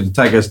authority to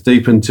take us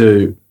deep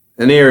into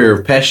an area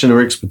of passion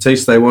or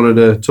expertise they wanted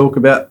to talk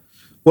about.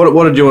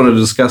 What did you want to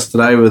discuss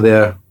today with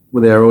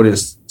our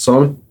audience,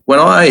 Simon? When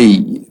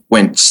I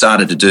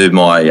started to do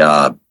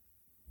my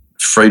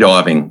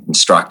freediving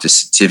instructor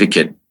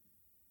certificate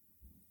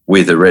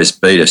with Erez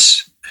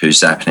Beatus,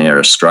 who's Apnea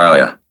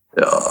Australia,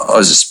 I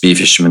was a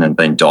spearfisherman and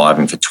been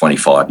diving for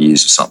 25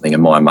 years or something,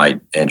 and my mate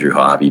Andrew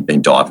Harvey had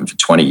been diving for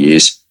 20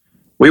 years.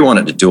 We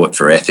wanted to do it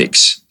for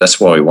ethics. That's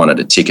why we wanted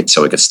a ticket,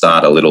 so we could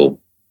start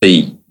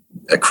be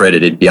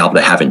accredited, be able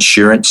to have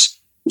insurance.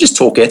 Just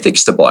talk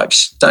ethics to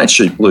blokes. Don't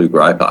shoot blue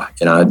groper.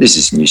 This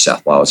is New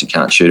South Wales. You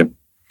can't shoot them.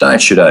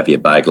 Don't shoot over your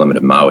bag limit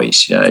of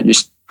mowies.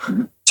 Just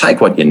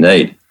take what you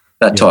need,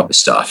 that type of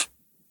stuff.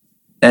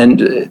 And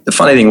the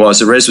funny thing was,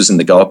 the Res was in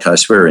the Gold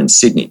Coast. We were in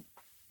Sydney.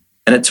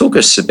 And it took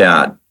us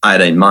about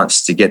 18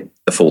 months to get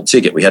the full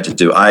ticket. We had to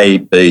do A,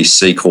 B,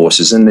 C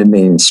courses and then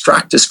the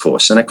instructor's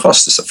course. And it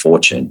cost us a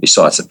fortune,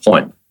 besides the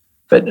point.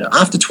 But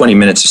after 20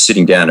 minutes of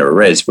sitting down at a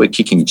Res, we're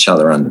kicking each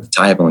other under the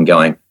table and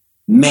going,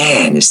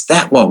 "Man, is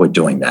that why we're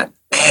doing that?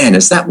 Man,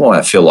 is that why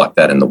I feel like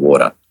that in the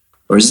water?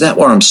 Or is that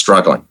why I'm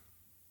struggling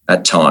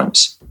at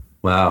times?"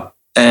 Wow.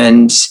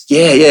 And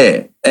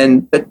yeah.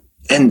 And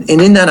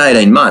in that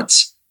 18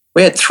 months,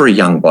 we had 3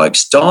 young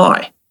blokes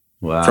die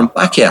from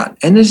blackout.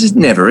 And this has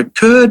never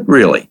occurred,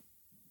 really.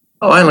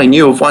 I only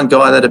knew of one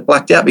guy that had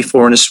blacked out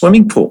before in a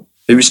swimming pool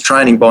who was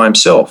training by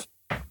himself.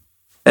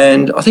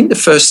 And I think the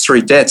first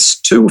 3 deaths,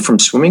 2 were from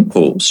swimming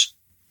pools,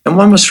 and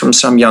 1 was from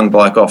some young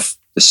bloke off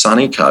the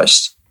sunny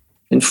coast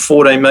in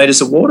 14 metres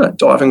of water,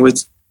 diving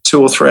with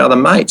 2 or 3 other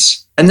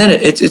mates. And then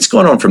it's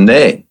gone on from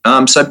there.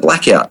 So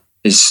blackout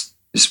is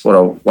what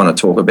I want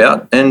to talk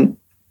about. And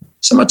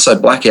so much so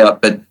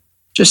blackout, but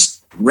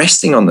just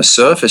resting on the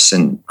surface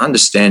and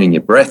understanding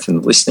your breath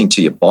and listening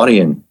to your body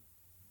and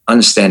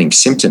understanding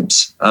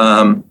symptoms.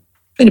 Been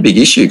a big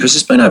issue because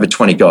there's been over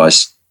 20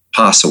 guys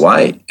pass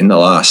away in the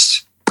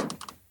last,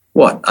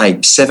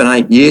 7,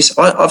 8 years.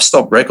 I've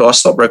stopped records. I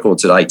stopped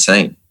records at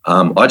 18.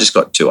 I just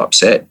got too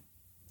upset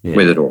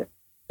with it all.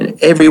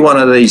 And every one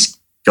of these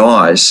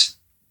guys,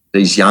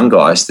 these young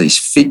guys, these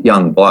fit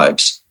young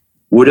blokes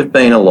would have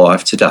been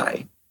alive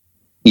today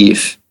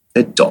if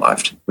they'd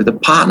dived with a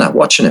partner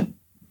watching him.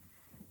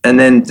 And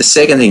then the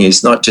second thing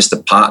is not just a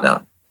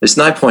partner. There's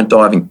no point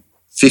diving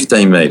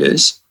 15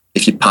 metres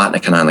if your partner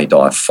can only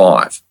dive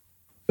 5.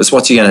 Because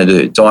what's he going to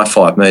do? Dive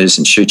 5 metres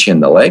and shoot you in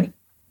the leg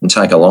and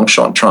take a long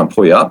shot and try and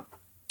pull you up?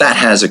 That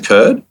has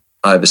occurred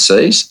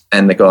overseas,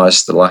 and the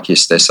guy's the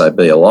luckiest SOB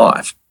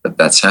alive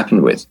that's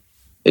happened with.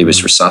 He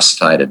was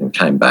resuscitated and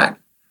came back.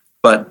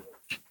 But,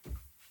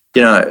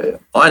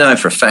 I know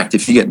for a fact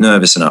if you get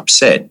nervous and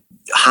upset,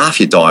 half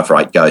your dive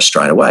rate goes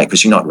straight away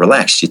because you're not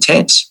relaxed, you're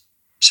tense.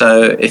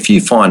 So if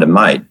you find a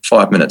mate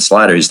 5 minutes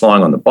later who's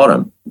lying on the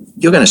bottom,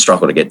 you're going to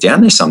struggle to get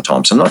down there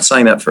sometimes. I'm not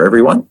saying that for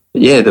everyone.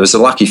 But yeah, there was a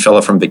lucky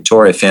fella from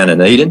Victoria found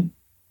in Eden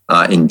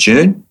in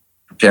June,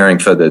 preparing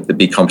for the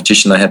big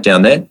competition they have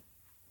down there.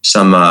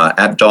 Some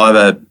ab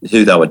diver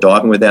who they were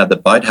diving with out of the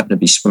boat happened to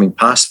be swimming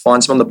past,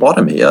 finds him on the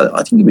bottom.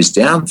 I think he was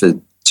down for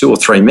 2 or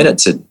 3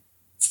 minutes at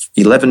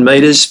 11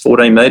 metres,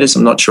 14 metres.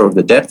 I'm not sure of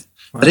the depth.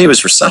 But he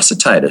was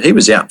resuscitated. He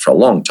was out for a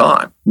long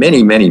time,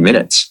 many, many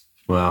minutes.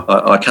 Wow.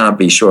 I can't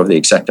be sure of the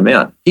exact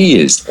amount. He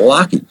is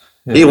lucky.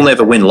 Yeah. He will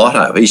never win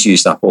lotto. He's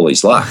used up all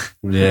his luck.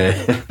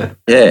 Yeah.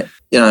 Yeah.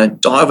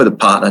 Dive with a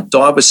partner.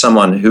 Dive with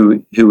someone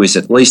who is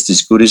at least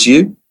as good as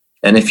you.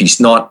 And if he's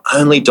not,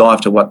 only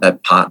dive to what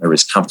that partner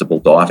is comfortable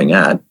diving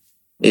at.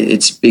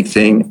 It's a big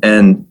thing.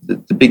 And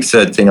the big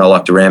third thing I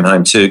like to ram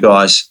home too,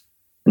 guys,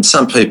 and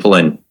some people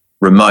in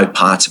remote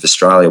parts of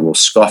Australia will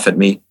scoff at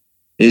me,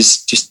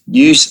 is just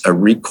use a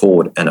rig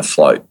cord and a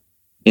float.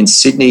 In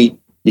Sydney,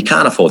 you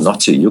can't afford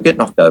not to. You'll get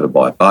knocked over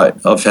by a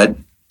boat. I've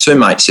had 2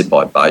 mates hit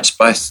by boats,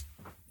 both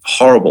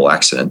horrible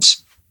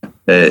accidents.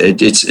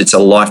 It's a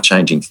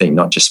life-changing thing,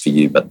 not just for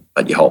you, but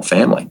your whole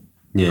family.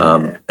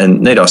 Yeah.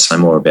 And need I say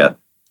more about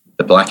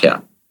the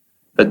blackout?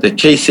 But the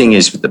key thing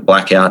is with the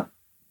blackout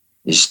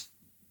is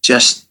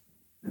just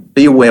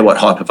be aware what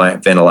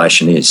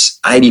hyperventilation is.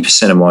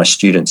 80% of my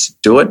students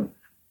do it.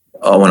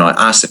 when I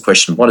ask the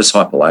question, what is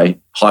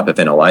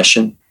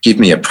hyperventilation? Give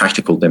me a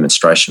practical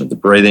demonstration of the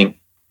breathing.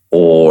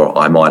 Or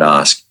I might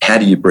ask, how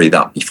do you breathe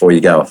up before you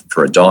go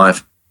for a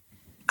dive?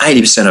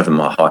 80% of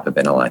them are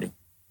hyperventilating.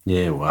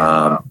 Yeah,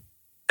 wow.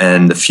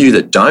 And the few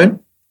that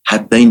don't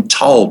have been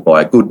told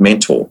by a good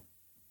mentor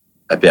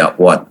about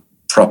what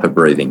proper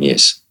breathing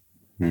is.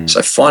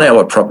 So find out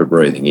what proper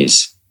breathing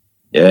is.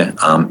 Yeah.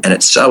 And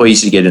it's so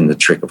easy to get in the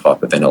trick of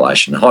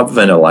hyperventilation.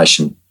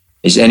 Hyperventilation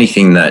is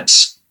anything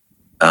that's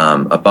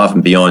above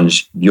and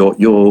beyond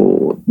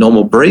your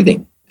normal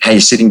breathing, how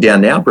you're sitting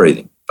down now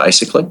breathing,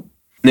 basically.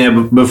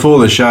 Now, before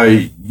the show,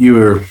 you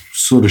were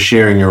sort of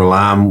sharing your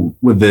alarm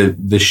with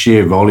the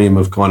sheer volume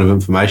of kind of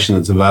information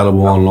that's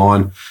available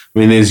online. I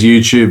mean, there's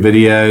YouTube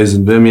videos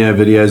and Vimeo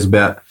videos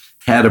about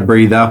how to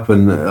breathe up,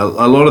 and a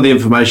lot of the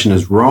information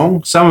is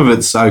wrong. Some of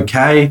it's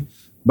okay,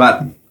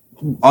 but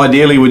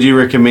ideally, would you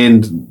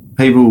recommend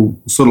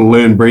people sort of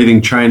learn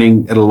breathing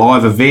training at a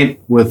live event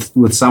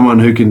with someone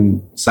who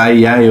can say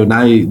yay or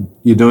nay,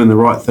 you're doing the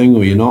right thing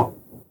or you're not?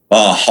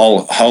 Oh,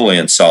 wholly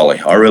and solely.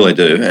 I really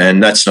do.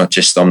 And that's not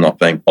just, I'm not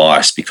being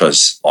biased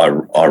because I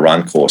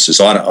run courses.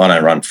 I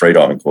don't run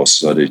freediving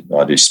courses. I do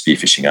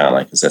spearfishing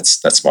only because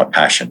that's my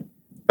passion.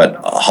 But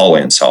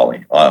wholly and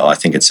solely, I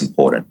think it's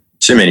important.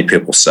 Too many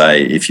people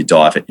say if you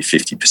dive at your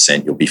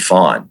 50%, you'll be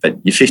fine.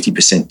 But your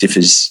 50%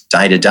 differs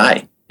day to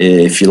day.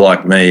 If you're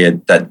like me,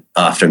 that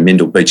after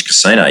Mindle Beach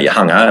Casino, you're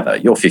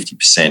hungover, your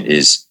 50%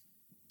 is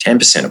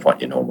 10% of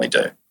what you normally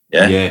do.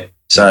 Yeah.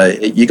 So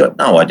you got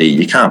no idea.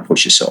 You can't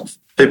push yourself.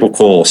 People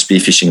call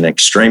spearfishing an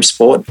extreme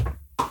sport.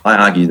 I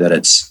argue that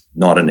it's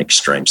not an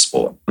extreme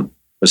sport.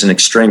 Because in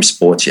extreme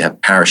sports, you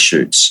have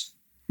parachutes,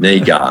 knee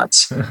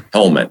guards,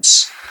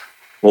 helmets,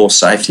 all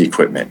safety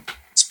equipment.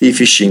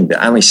 Spearfishing,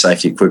 the only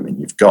safety equipment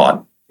you've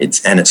got,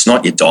 it's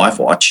not your dive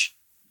watch,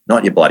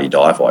 not your bloody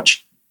dive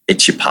watch.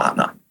 It's your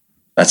partner.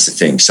 That's the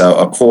thing. So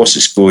a course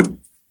is good.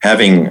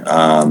 Having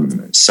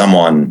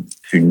someone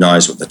who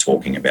knows what they're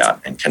talking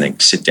about and can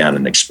sit down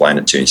and explain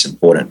it to you is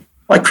important.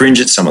 I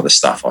cringe at some of the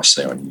stuff I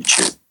see on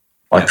YouTube.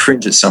 I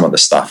cringe at some of the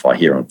stuff I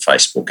hear on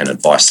Facebook and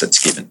advice that's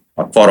given.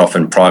 I quite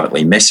often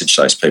privately message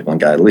those people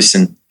and go,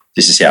 listen,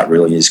 this is how it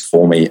really is.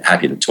 Call me.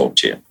 Happy to talk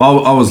to you.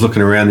 I was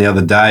looking around the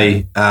other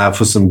day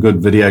for some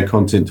good video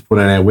content to put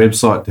on our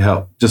website to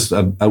help just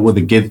with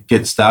a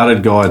get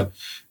started guide.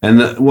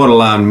 And what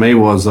alarmed me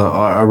was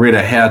I read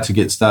a how to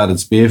get started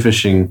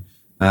spearfishing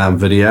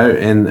video,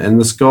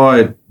 and this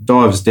guy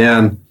dives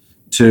down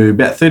to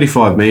about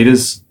 35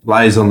 metres,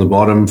 lays on the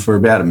bottom for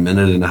about a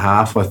minute and a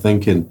half, I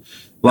think. And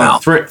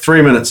like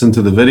 3 minutes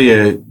into the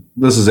video,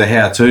 this is a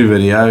how-to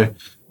video.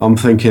 I'm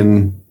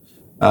thinking,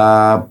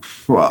 I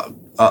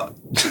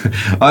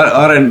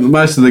don't.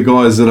 Most of the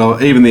guys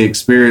even the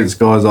experienced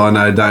guys I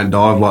know, don't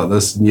dive like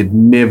this, and you'd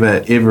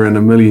never, ever in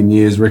a million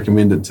years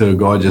recommend it to a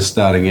guy just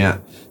starting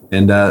out.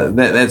 And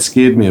that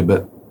scared me a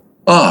bit.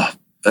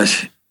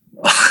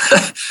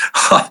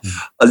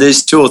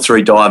 There's 2 or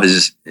 3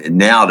 divers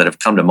now that have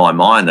come to my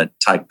mind that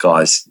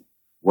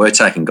were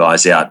taking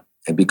guys out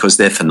because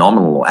they're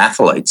phenomenal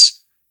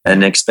athletes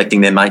and expecting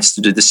their mates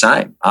to do the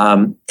same.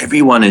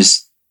 Everyone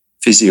is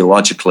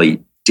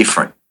physiologically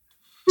different.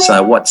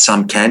 So what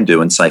some can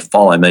do and say,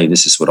 follow me,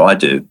 this is what I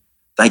do,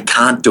 they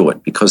can't do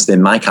it because their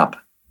makeup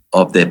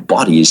of their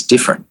body is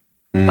different.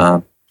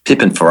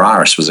 Pippin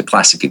Ferraris was a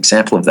classic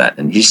example of that.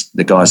 And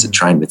the guys that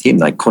trained with him,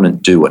 they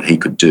couldn't do what he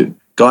could do.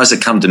 Guys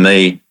that come to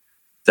me,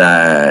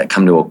 that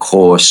come to a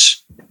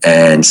course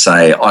and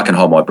say, I can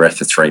hold my breath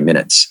for 3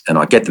 minutes. And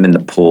I get them in the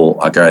pool.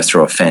 I go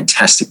through a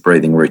fantastic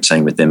breathing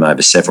routine with them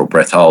over several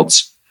breath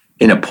holds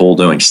in a pool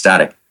doing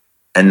static.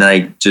 And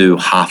they do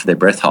half of their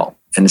breath hold.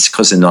 And it's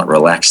because they're not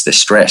relaxed, they're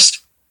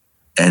stressed.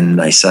 And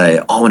they say,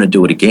 I want to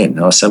do it again.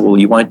 And I say, well,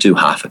 you won't do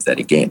half of that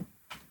again.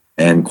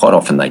 And quite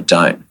often they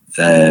don't.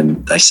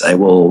 They say,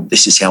 well,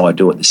 this is how I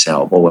do it. This is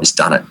how I've always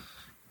done it.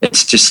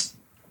 It's just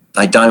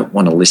they don't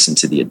want to listen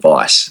to the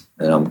advice.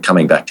 And I'm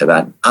coming back to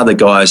that. Other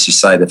guys who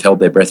say they've held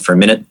their breath for a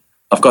minute,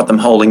 I've got them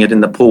holding it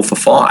in the pool for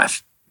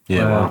 5.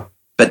 Yeah. Wow.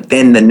 But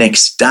then the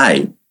next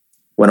day,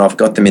 when I've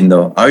got them in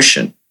the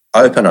ocean,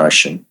 open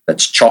ocean,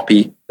 that's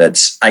choppy,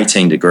 that's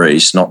 18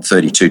 degrees, not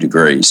 32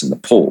 degrees in the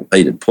pool,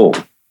 heated pool,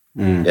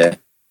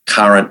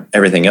 current,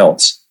 everything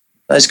else.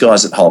 Those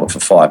guys that hold it for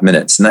 5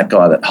 minutes and that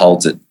guy that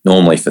holds it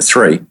normally for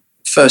 3,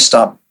 first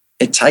up,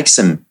 it takes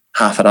them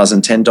half a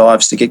dozen, 10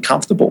 dives to get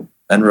comfortable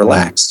and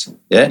relaxed,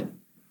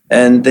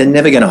 and they're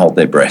never going to hold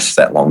their breath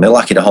that long. They're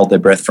lucky to hold their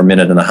breath for a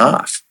minute and a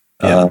half.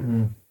 I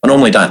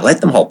normally don't let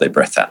them hold their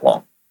breath that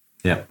long.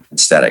 Yeah,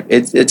 it's static.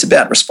 It's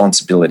about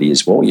responsibility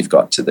as well you've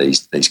got to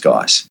these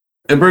guys.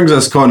 It brings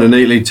us kind of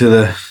neatly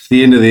to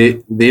the end of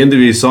the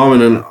interview,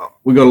 Simon, and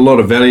we've got a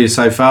lot of value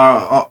so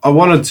far. I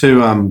wanted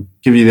to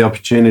give you the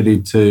opportunity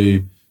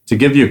to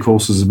give your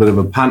courses a bit of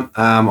a punt.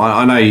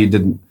 I know you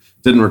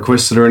didn't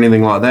request it or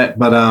anything like that,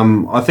 but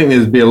I think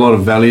there'd be a lot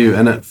of value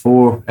in it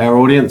for our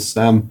audience.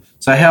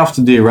 So how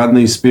often do you run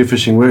these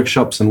spearfishing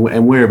workshops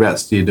and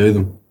whereabouts do you do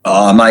them?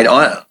 Mate,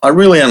 I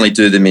really only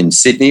do them in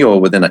Sydney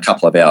or within a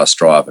couple of hours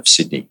drive of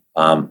Sydney.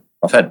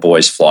 I've had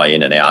boys fly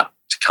in and out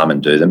to come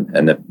and do them,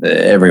 and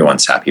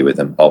everyone's happy with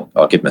them.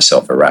 I'll give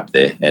myself a rap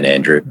there. And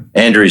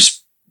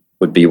Andrews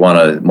would be one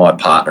of my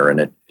partner,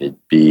 and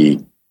it'd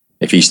be,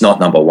 if he's not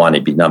number one,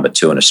 he'd be number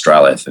two in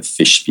Australia for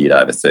fish speared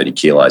over 30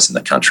 kilos in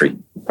the country.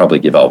 Probably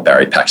give old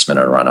Barry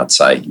Paxman a run, I'd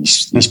say.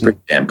 He's pretty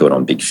damn good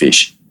on big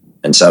fish.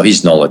 And so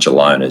his knowledge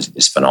alone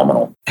is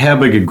phenomenal. How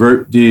big a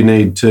group do you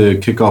need to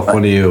kick off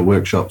one of your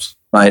workshops?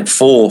 Mate,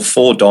 four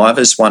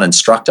divers, one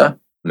instructor.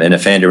 And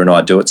if Andrew and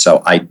I do it,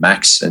 so 8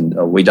 max, and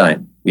we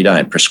don't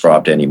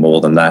prescribe to any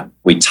more than that.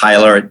 We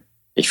tailor it.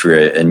 If you're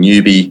a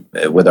newbie,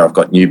 whether I've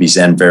got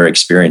newbies and very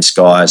experienced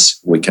guys,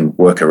 we can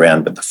work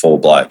around with the 4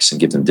 blokes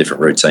and give them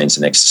different routines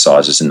and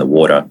exercises in the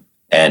water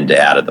and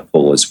out of the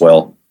pool as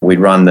well. We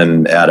run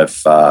them out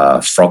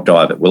of Frog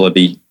Dive at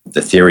Willoughby,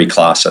 the theory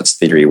class. That's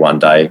theory 1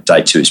 day.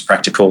 Day 2 is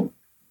practical.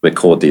 We're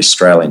called the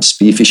Australian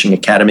Spearfishing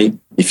Academy.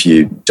 If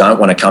you don't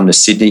want to come to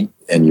Sydney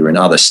and you're in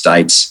other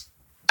states,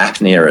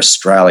 Apnea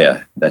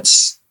Australia,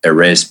 that's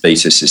Erez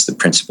Betis is the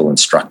principal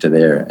instructor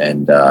there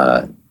and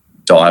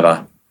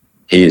diver.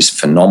 He is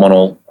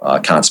phenomenal. I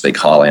can't speak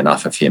highly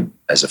enough of him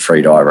as a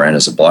free diver and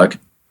as a bloke.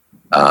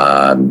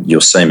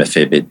 You'll see him a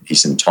fair bit.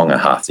 He's in Tonga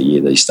half the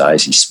year these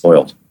days. He's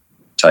spoiled,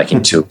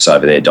 taking tours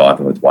over there,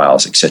 diving with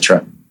whales,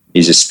 etc.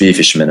 He's a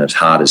spearfisherman at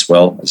heart as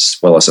well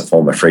as a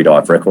former free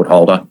dive record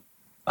holder.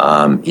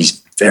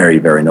 He's very,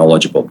 very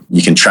knowledgeable.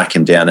 You can track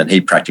him down, and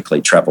he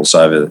practically travels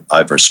over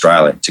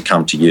Australia to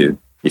come to you.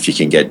 If you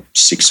can get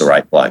 6 or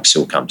 8 blokes,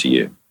 he'll come to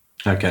you.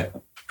 Okay.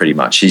 Pretty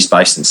much. He's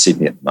based in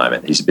Sydney at the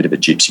moment. He's a bit of a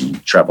gypsy. He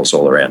travels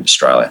all around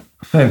Australia.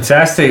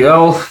 Fantastic.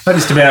 Well, that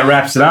just about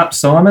wraps it up,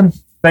 Simon.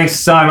 Thanks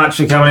so much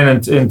for coming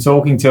in and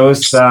talking to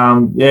us.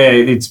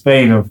 It's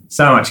been of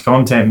so much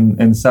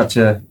content and such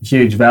a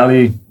huge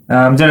value. Is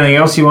there anything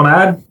else you want to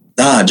add?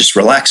 No, just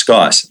relax,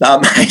 guys. No,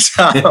 mate.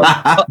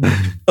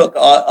 Look,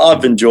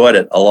 I've enjoyed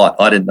it a lot.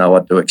 I didn't know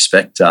what to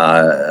expect,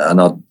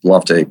 and I'd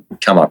love to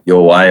come up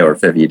your way, or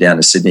if ever you're down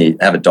to Sydney,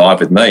 have a dive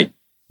with me.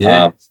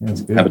 Yeah,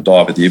 have a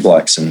dive with you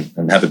blokes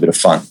and have a bit of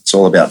fun. It's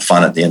all about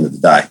fun at the end of the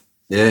day.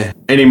 Yeah.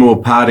 Any more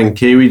parting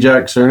Kiwi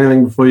jokes or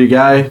anything before you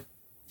go?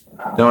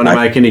 Don't want to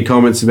make any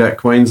comments about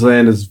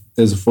Queensland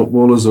as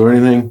footballers or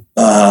anything?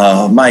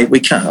 Mate,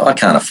 I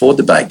can't afford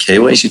to bait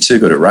Kiwis. You're too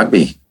good at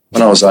rugby.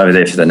 When I was over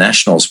there for the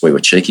Nationals, we were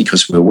cheeky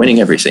because we were winning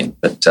everything.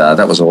 But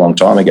that was a long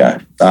time ago.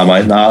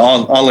 Mate,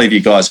 no, I'll leave you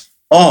guys.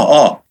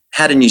 How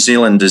do New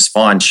Zealanders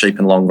find sheep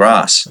in long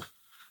grass?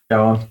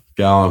 Go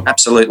on.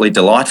 Absolutely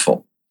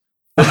delightful.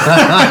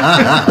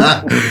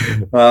 I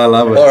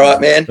love it. All right,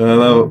 man. I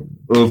love it.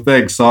 Well,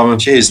 thanks, Simon.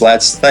 Cheers,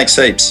 lads. Thanks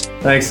heaps.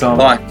 Thanks, Simon.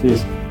 Bye.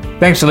 Cheers.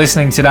 Thanks for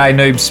listening today,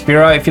 Noob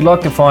Spiro. If you'd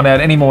like to find out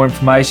any more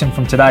information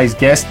from today's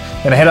guest,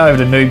 then head over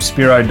to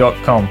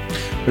noobspiro.com.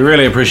 We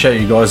really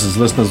appreciate you guys as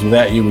listeners.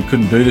 Without you, we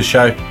couldn't do the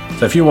show.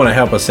 So if you want to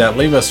help us out,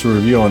 leave us a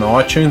review on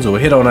iTunes or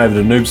head on over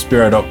to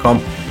noobspiro.com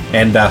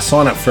and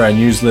sign up for our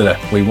newsletter.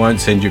 We won't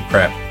send you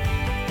crap.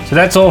 So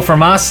that's all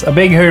from us. A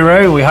big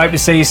hooroo. We hope to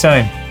see you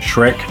soon.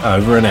 Shrek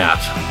over and out.